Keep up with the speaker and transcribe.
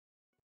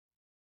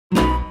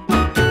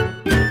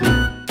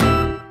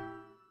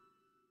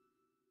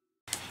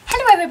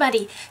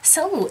everybody!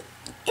 So,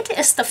 it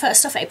is the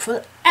 1st of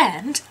April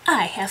and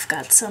I have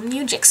got some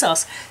new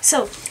jigsaws.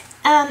 So,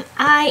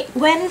 I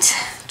went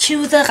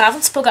to the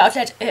Ravensburg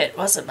outlet, it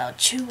was about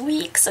 2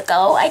 weeks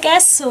ago, I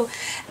guess, so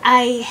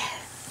I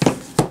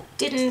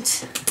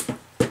didn't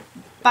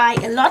buy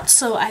a lot,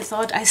 so I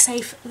thought I'd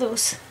save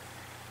those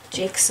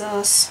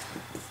jigsaws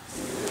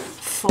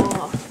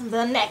for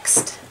the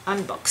next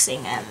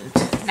unboxing,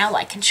 and now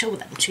I can show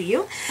them to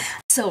you.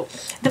 So,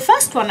 the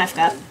first one I've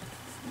got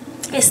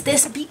is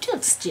this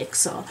Beatles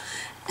jigsaw.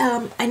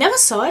 I never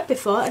saw it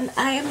before, and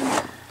I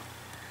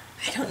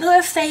don't know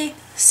if they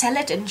sell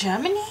it in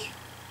Germany.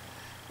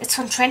 It's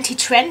from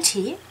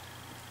 2020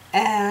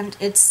 and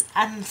it's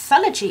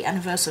anthology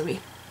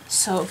anniversary.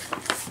 So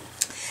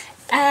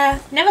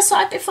never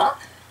saw it before,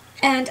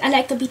 and I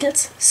like the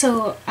Beatles,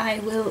 so I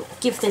will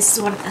give this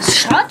one a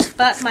shot,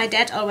 but my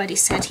dad already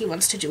said he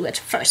wants to do it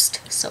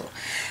first, so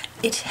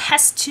it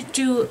has to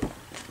do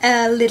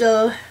a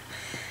little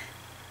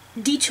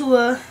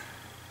detour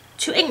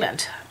to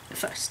England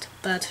first,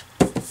 but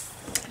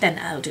then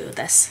I'll do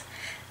this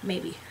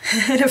maybe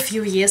in a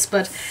few years,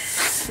 but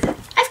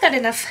I've got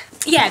enough.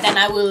 Yeah, then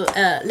I will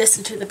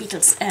listen to the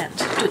Beatles and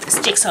do this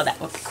jigsaw. That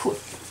would be cool.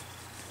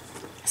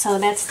 So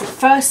that's the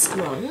first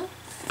one,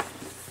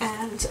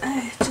 and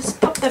I just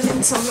pop them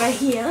in somewhere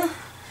here.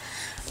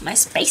 My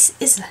space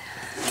is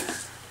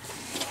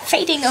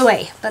fading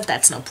away, but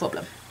that's no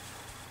problem.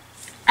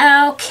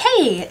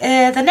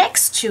 Okay, the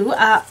next two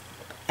are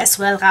as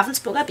well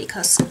Ravensburger,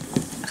 because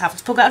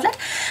Ravensburg outlet.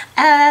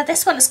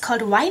 This one is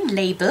called Wine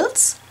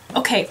Labels.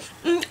 Okay,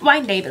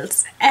 wine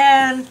labels.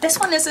 And this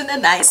one is in a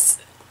nice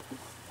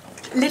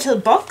little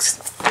box.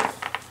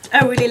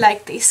 I really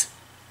like these.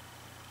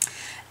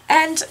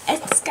 And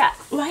it's got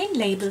wine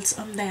labels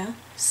on there.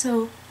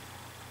 So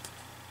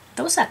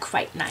those are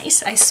quite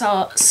nice. I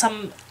saw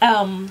some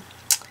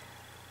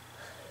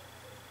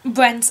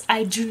brands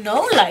I do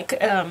know, like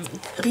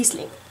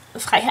Riesling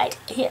Freiheit.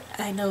 Here,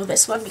 I know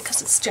this one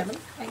because it's German,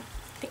 I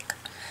think.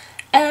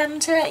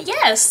 And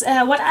yes,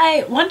 what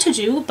I want to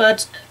do,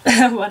 but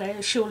what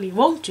I surely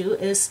won't do,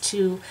 is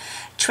to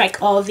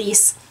track all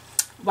these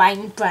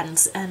wine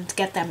brands and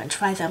get them and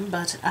try them,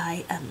 but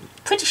I am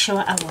pretty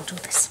sure I won't do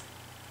this.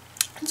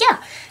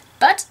 Yeah,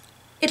 but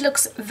it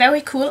looks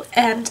very cool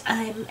and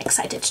I'm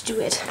excited to do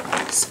it.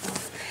 So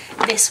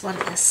this one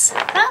is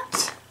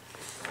that.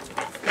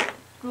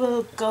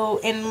 Will go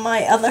in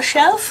my other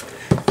shelf.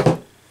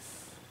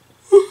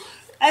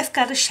 I've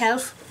got a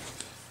shelf.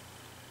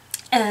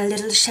 A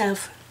little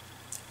shelf,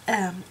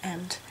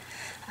 and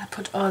I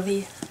put all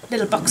the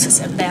little boxes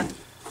in there.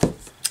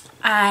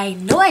 I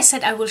know I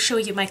said I will show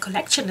you my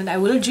collection, and I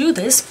will do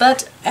this,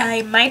 but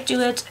I might do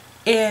it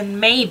in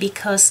May,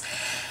 because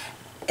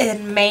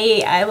in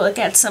May I will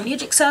get some new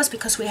jigsaws,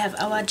 because we have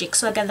our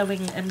jigsaw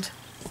gathering, and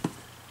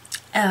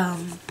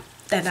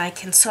then I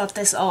can sort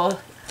this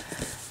all,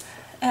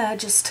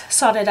 just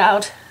sort it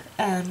out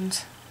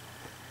and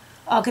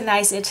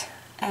organize it,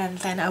 and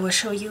then I will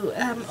show you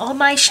all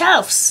my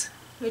shelves,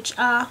 which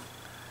are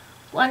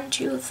 1,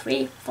 2,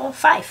 3, 4,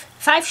 5.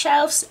 5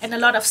 shelves and a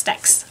lot of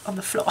stacks on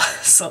the floor.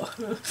 So,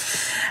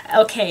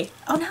 okay.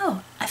 Oh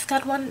no, I've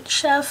got one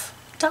shelf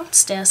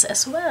downstairs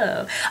as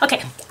well.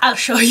 Okay, I'll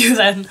show you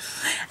then.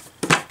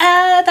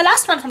 The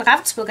last one from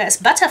Ravensburger is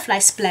Butterfly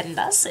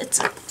Splendors. It's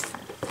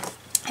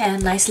a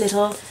nice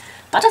little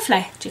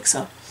butterfly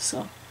jigsaw.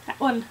 So that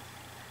one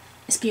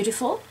is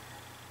beautiful.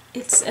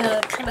 It's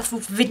kind of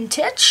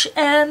vintage,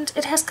 and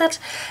it has got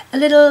a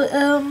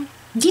little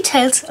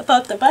details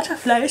about the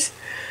butterflies.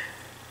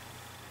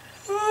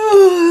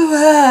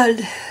 Oh,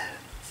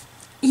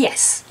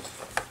 yes.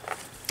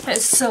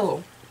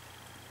 So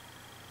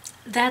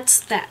that's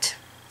that.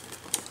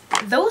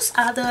 Those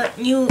are the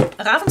new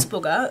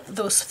Ravensburger,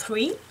 those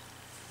 3.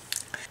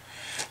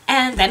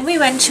 And then we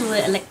went to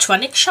an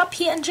electronic shop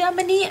here in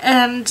Germany,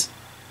 and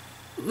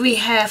we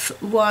have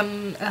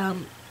one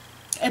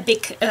a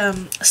big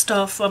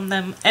store from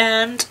them,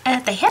 and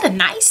they had a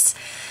nice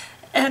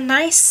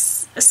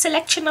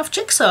selection of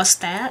jigsaws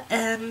there,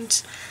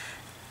 and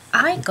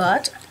I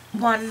got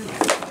one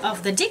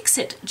of the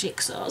Dixit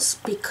jigsaws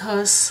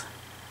because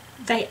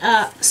they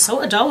are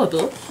so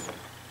adorable.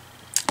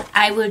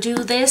 I will do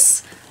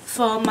this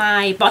for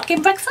my board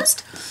game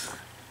breakfast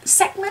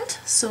segment,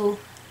 so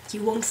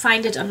you won't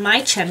find it on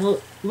my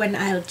channel when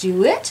I'll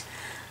do it.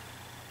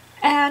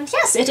 And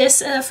yes, it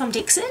is from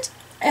Dixit,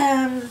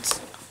 and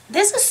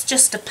this is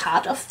just a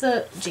part of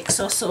the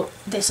jigsaw, so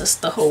this is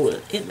the whole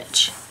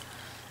image.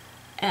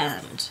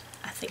 And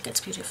I think it's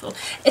beautiful.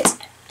 It's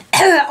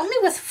only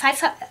with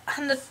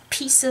 500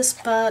 pieces,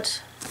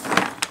 but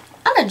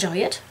I'll enjoy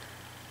it.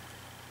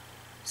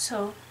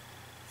 So,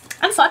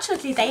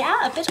 unfortunately, they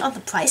are a bit on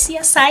the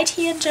pricier side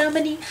here in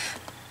Germany,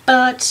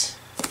 but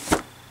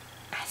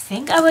I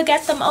think I will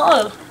get them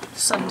all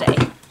someday.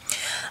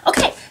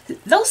 Okay,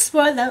 those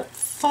were the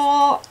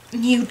 4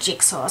 new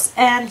jigsaws,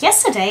 and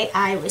yesterday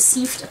I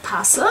received a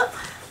parcel.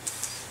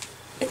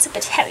 It's a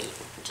bit heavy.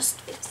 Just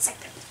wait a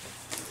second.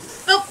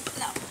 Oh,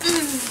 no.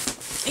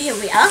 Here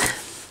we are.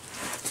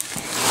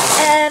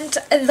 And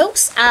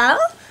those are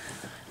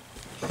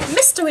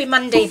Mystery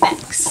Monday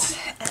bags.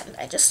 And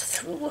I just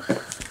threw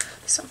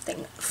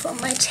something from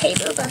my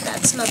table, but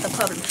that's not the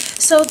problem.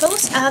 So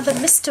those are the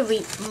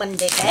Mystery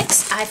Monday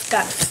bags I've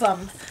got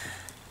from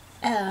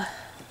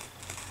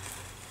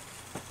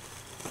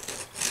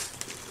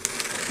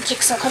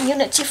Jigsaw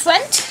community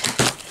friend.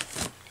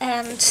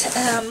 And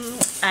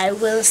I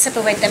will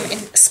separate them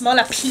in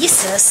smaller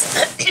pieces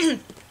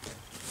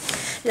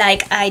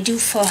like I do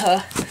for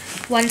her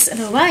once in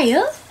a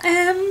while.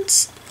 And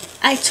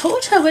I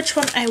told her which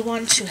one I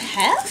want to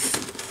have,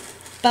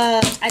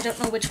 but I don't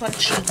know which one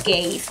she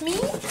gave me.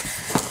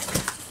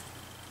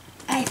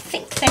 I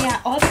think they are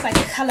all quite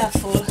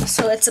colorful,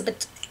 so it's a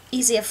bit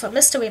easier for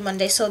Mystery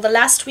Monday. So the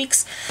last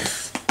weeks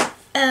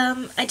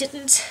I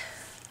didn't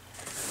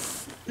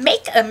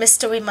make a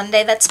Mystery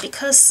Monday. That's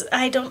because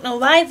I don't know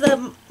why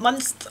the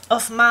month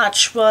of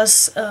March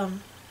was a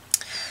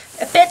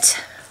bit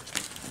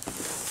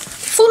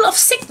full of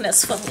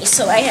sickness for me.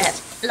 So I had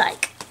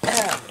like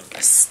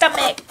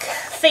stomach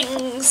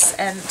things,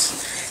 and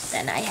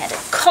then I had a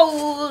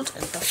cold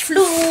and the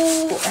flu,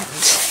 and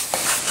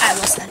I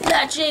was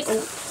allergic.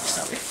 Oh,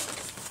 sorry.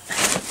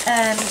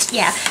 And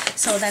yeah,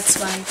 so that's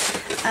why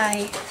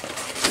I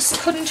just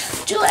couldn't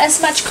do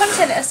as much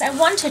content as I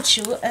wanted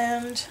to,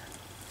 and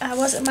I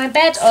was in my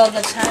bed all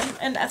the time,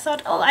 and I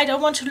thought, oh, I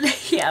don't want to lay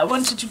here. I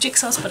wanted to do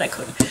jigsaws, but I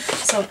couldn't.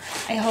 So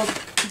I hope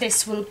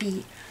this will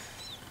be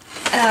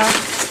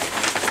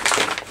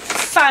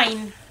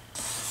fine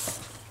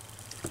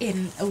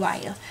in a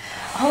while.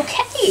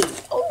 Okay.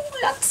 Oh,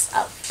 lots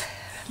of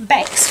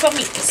bags for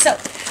me. So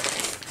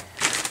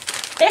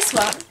this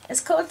one is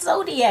called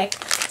Zodiac,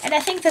 and I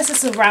think this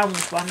is a round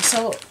one.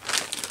 So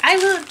I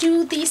will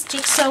do these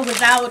jigsaw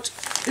without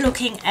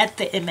looking at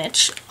the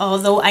image,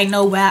 although I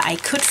know where I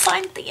could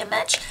find the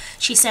image.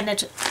 She sent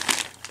it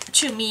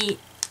to me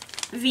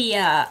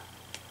via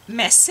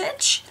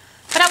message,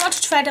 but I want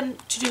to try to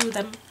do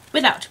them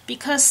without,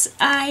 because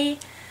I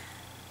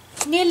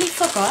nearly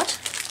forgot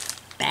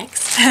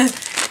bags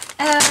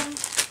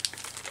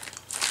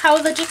how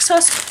the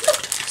jigsaws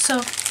looked, so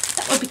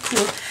that would be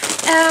cool.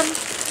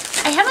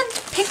 I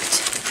haven't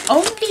picked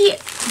only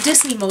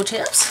Disney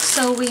motifs,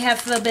 so we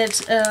have a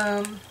bit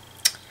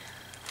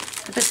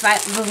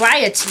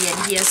variety in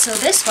here. So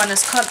this one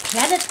is called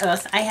Planet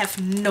Earth. I have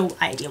no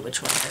idea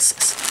which one this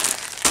is.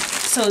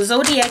 So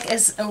Zodiac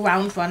is a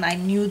round one, I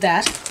knew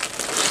that.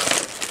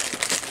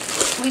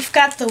 We've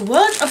got the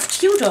World of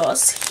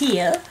Tudors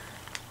here.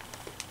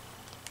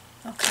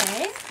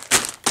 Okay.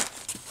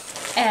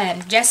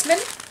 And Jasmine.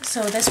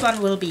 So this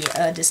one will be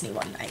a Disney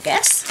one, I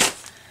guess.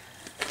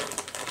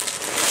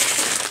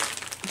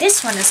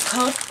 This one is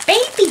called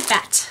Baby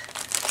Bat.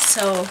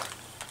 So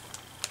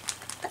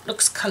that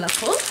looks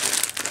colorful.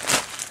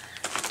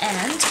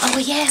 And, oh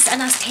yes,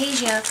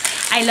 Anastasia.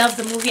 I love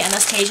the movie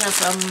Anastasia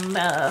from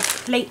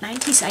late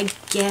 90s, I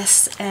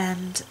guess.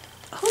 And,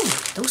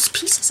 oh, those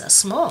pieces are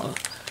small.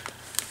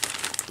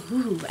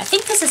 Ooh, I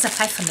think this is a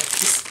 500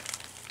 piece.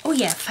 Oh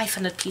yeah,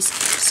 500 piece.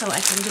 So I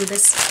can do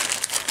this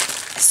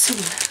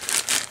soon.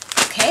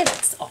 Okay,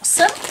 that's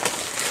awesome.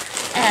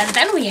 And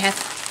then we have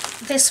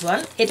this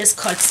one. It is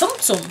called Tsum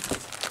Tsum.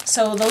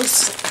 So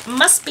those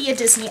must be a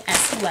Disney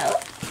as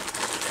well.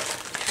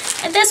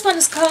 And this one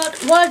is called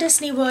Walt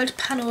Disney World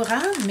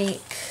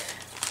Panoramic.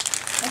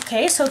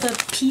 Okay, so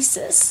the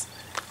pieces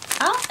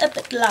are a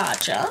bit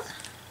larger.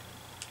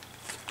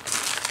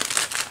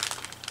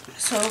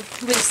 So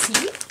we'll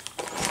see.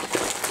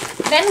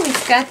 Then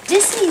we've got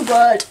Disney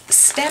World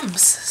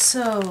stamps.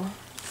 So,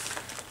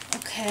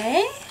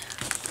 okay.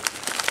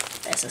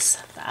 This is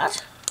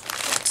that.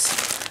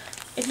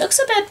 It looks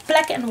a bit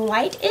black and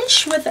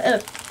white-ish with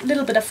a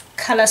little bit of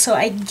color. So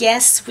I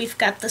guess we've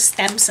got the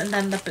stamps and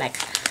then the black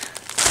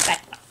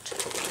background.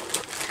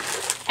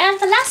 And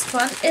the last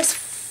one is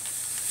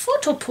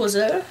Photo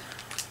Puzzle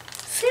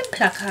Film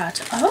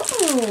Plakat. Oh,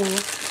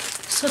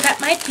 so that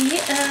might be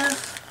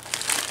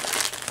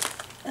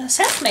a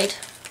self-made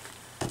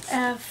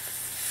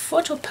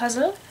photo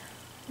puzzle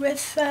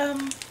with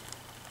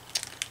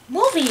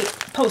movie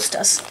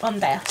posters on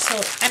there.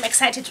 So I'm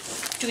excited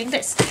doing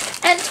this.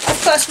 And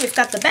of course we've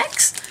got the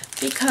bags,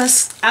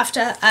 because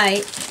after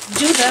I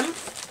do them,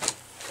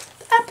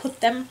 I put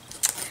them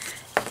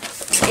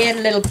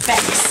in little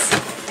bags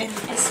in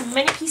as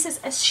many pieces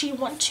as she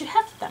wants to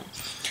have them.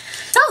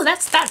 So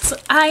that's that. So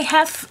I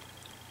have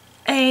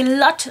a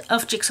lot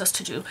of jigsaws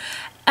to do.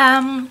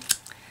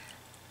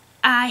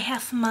 I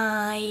have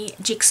my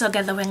jigsaw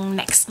gathering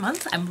next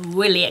month. I'm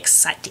really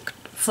excited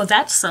for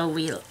that, so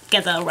we'll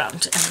gather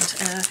around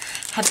and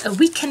have a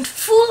weekend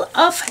full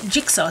of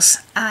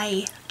jigsaws.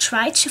 I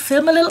tried to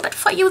film a little bit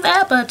for you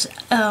there, but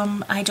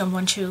I don't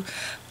want to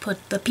put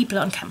the people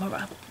on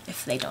camera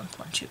if they don't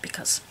want to,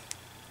 because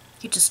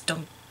you just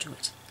don't do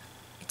it.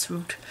 It's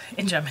rude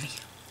in Germany.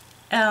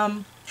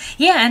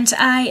 Yeah, and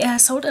I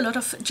sold a lot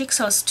of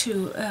jigsaws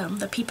to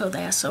the people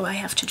there, so I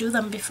have to do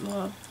them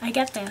before I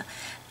get there.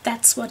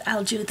 That's what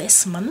I'll do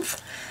this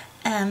month.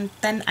 and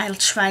then I'll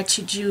try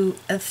to do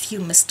a few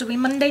Mystery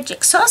Monday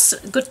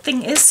jigsaws. Good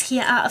thing is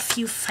here are a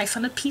few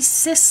 500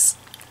 pieces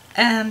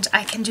and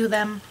I can do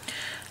them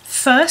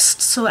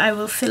first, so I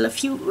will fill a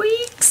few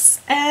weeks,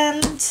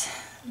 and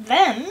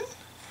then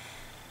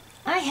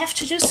I have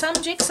to do some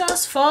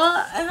jigsaws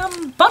for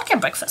board game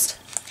breakfast.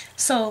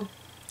 So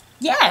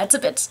yeah, it's a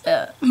bit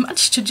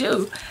much to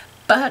do,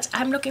 but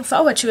I'm looking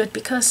forward to it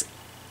because,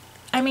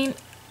 I mean,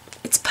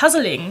 it's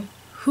puzzling.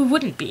 Who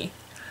wouldn't be?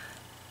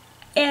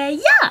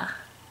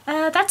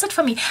 That's it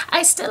for me.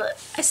 I still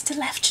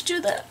have to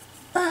do the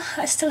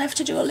I still have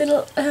to do a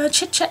little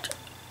chit chat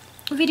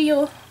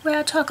video where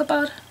I talk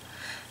about a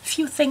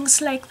few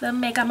things like the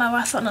mega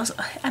marathoners.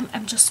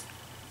 I'm just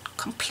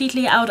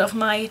completely out of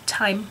my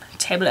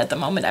timetable at the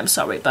moment. I'm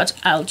sorry, but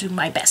I'll do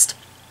my best.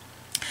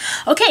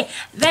 Okay,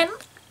 then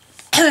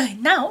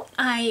now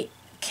I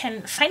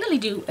can finally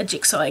do a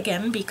jigsaw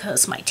again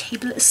because my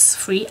table is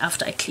free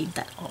after I cleaned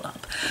that all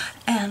up,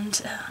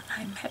 and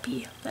I'm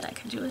happy that I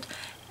can do it.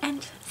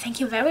 And thank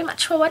you very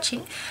much for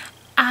watching.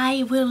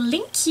 I will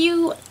link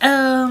you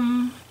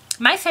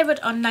my favorite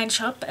online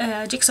shop,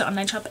 Jigsaw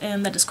online shop,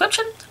 in the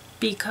description,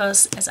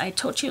 because as I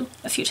told you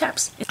a few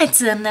times,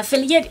 it's an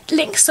affiliate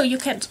link, so you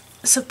can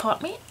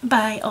support me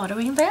by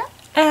ordering there.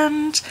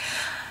 And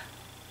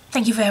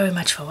thank you very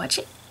much for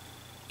watching.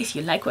 If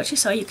you like what you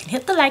saw, you can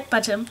hit the like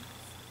button,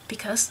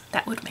 because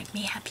that would make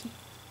me happy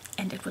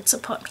and it would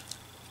support me.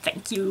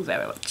 Thank you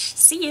very much.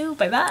 See you.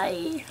 Bye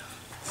bye.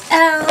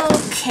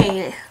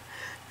 Okay.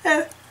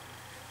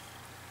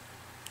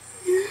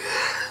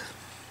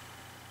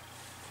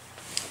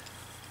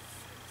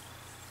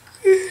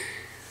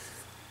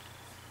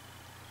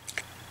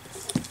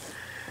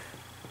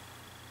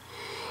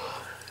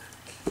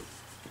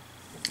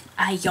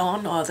 I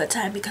yawn all the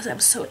time because I'm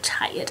so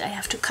tired. I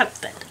have to cut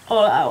that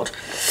all out.